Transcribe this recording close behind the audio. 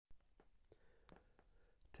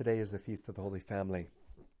Today is the Feast of the Holy Family.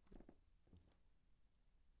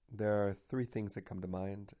 There are three things that come to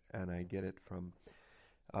mind, and I get it from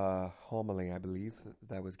a homily, I believe,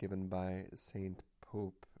 that was given by Saint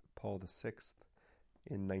Pope Paul VI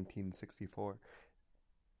in 1964.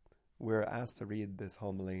 We're asked to read this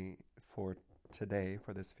homily for today,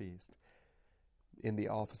 for this feast, in the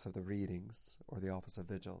office of the readings, or the office of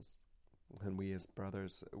vigils. And we as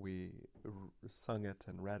brothers, we sung it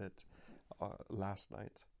and read it last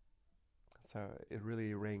night. So it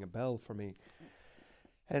really rang a bell for me.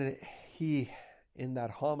 And he, in that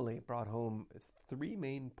homily, brought home three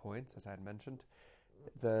main points, as I had mentioned.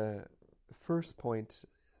 The first point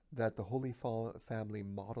that the Holy Family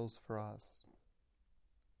models for us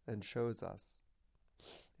and shows us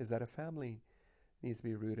is that a family needs to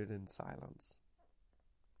be rooted in silence.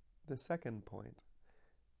 The second point,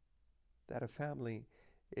 that a family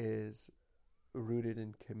is rooted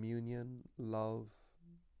in communion, love.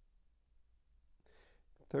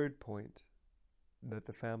 Third point, that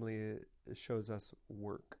the family shows us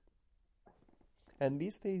work. And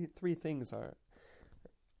these three things are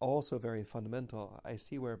also very fundamental. I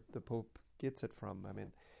see where the Pope gets it from. I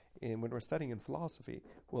mean, when we're studying in philosophy,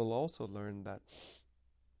 we'll also learn that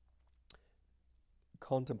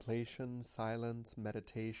contemplation, silence,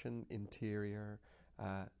 meditation, interior,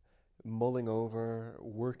 mulling over,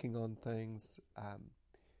 working on things,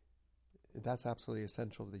 that's absolutely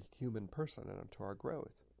essential to the human person and to our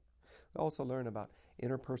growth. We also learn about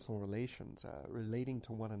interpersonal relations, relating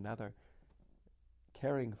to one another,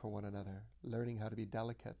 caring for one another, learning how to be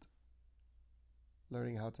delicate,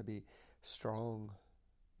 learning how to be strong,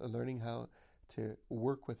 learning how to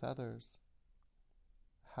work with others,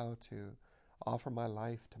 how to offer my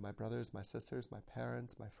life to my brothers, my sisters, my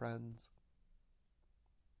parents, my friends.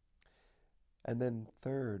 And then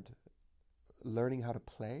third, learning how to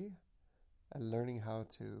play and learning how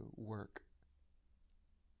to work.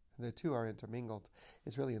 The two are intermingled.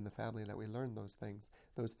 It's really in the family that we learn those things,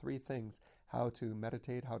 those three things: how to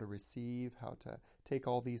meditate, how to receive, how to take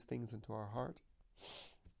all these things into our heart.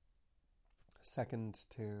 Second,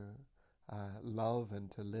 to love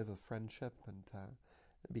and to live a friendship and to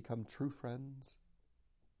become true friends,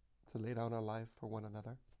 to lay down our life for one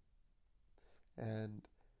another. And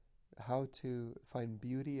how to find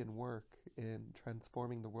beauty and work in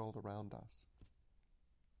transforming the world around us.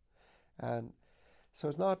 And so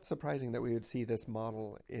it's not surprising that we would see this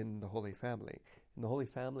model in the Holy Family. In the Holy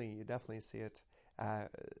Family, you definitely see it,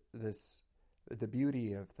 the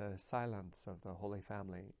beauty of the silence of the Holy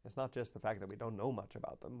Family. It's not just the fact that we don't know much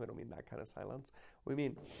about them. We don't mean that kind of silence. We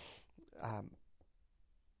mean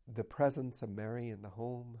the presence of Mary in the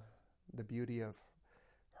home, the beauty of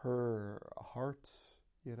her heart,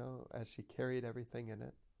 as she carried everything in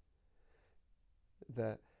it.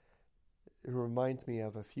 It reminds me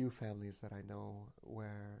of a few families that I know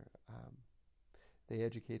where they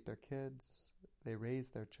educate their kids, they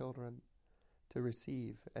raise their children to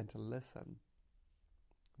receive and to listen.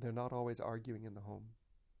 They're not always arguing in the home.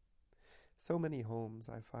 So many homes,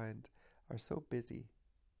 I find, are so busy,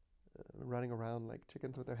 running around like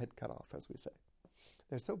chickens with their head cut off, as we say.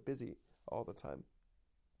 They're so busy all the time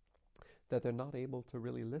that they're not able to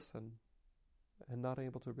really listen and not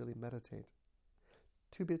able to really meditate.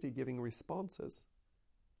 Too busy giving responses.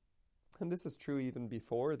 And this is true even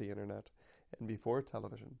before the internet and before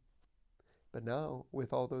television. But now,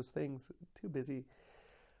 with all those things, too busy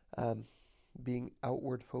being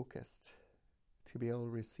outward focused to be able to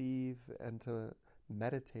receive and to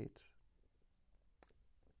meditate.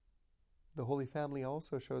 The Holy Family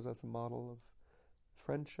also shows us a model of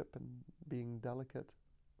friendship and being delicate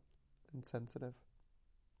and sensitive.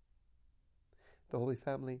 The Holy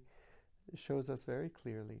Family shows us very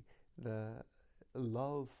clearly the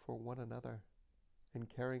love for one another and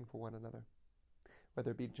caring for one another.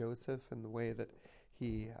 Whether it be Joseph in the way that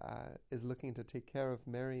he is looking to take care of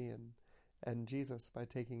Mary and Jesus by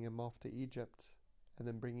taking him off to Egypt and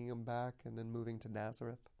then bringing him back and then moving to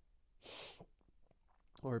Nazareth.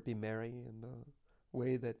 Or it be Mary in the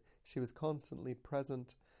way that she was constantly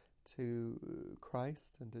present to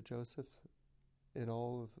Christ and to Joseph in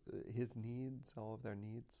all of his needs, all of their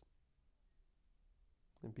needs.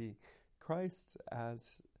 And be Christ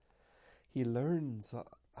as he learns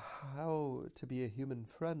how to be a human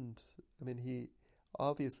friend. I mean, he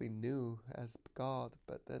obviously knew as God,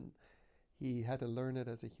 but then he had to learn it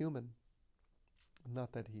as a human.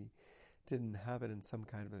 Not that he didn't have it in some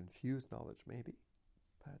kind of infused knowledge, maybe,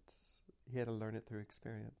 but he had to learn it through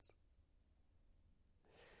experience.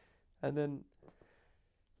 And then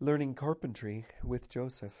learning carpentry with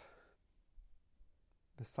Joseph.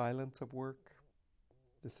 The silence of work,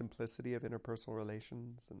 the simplicity of interpersonal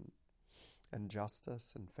relations and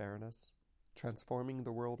justice and fairness, transforming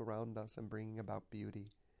the world around us and bringing about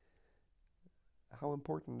beauty. How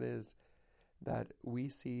important it is that we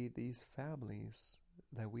see these families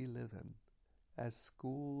that we live in as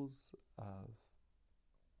schools of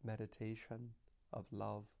meditation, of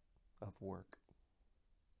love, of work.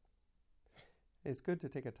 It's good to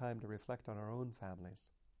take a time to reflect on our own families.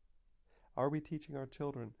 Are we teaching our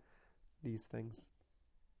children these things?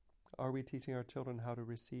 Are we teaching our children how to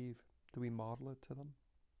receive? Do we model it to them?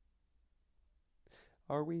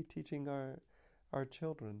 Are we teaching our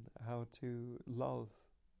children how to love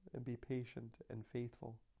and be patient and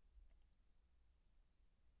faithful?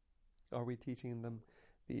 Are we teaching them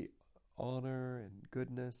the honor and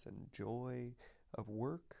goodness and joy of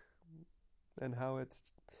work, and how it's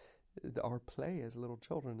our play as little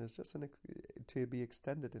children is just to be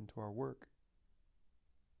extended into our work?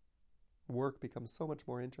 Work becomes so much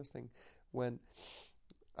more interesting when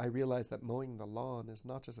I realize that mowing the lawn is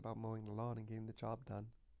not just about mowing the lawn and getting the job done.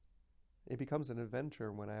 It becomes an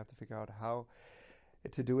adventure when I have to figure out how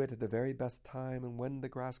to do it at the very best time, and when the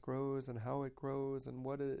grass grows and how it grows, and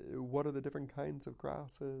what are the different kinds of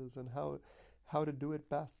grasses, and how to do it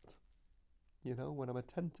best. When I'm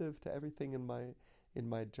attentive to everything in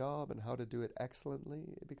my job and how to do it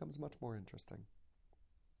excellently, it becomes much more interesting.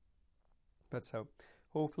 But so,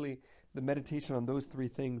 hopefully, the meditation on those three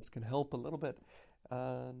things can help a little bit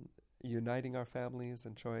uniting our families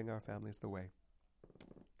and showing our families the way.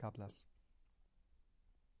 God bless.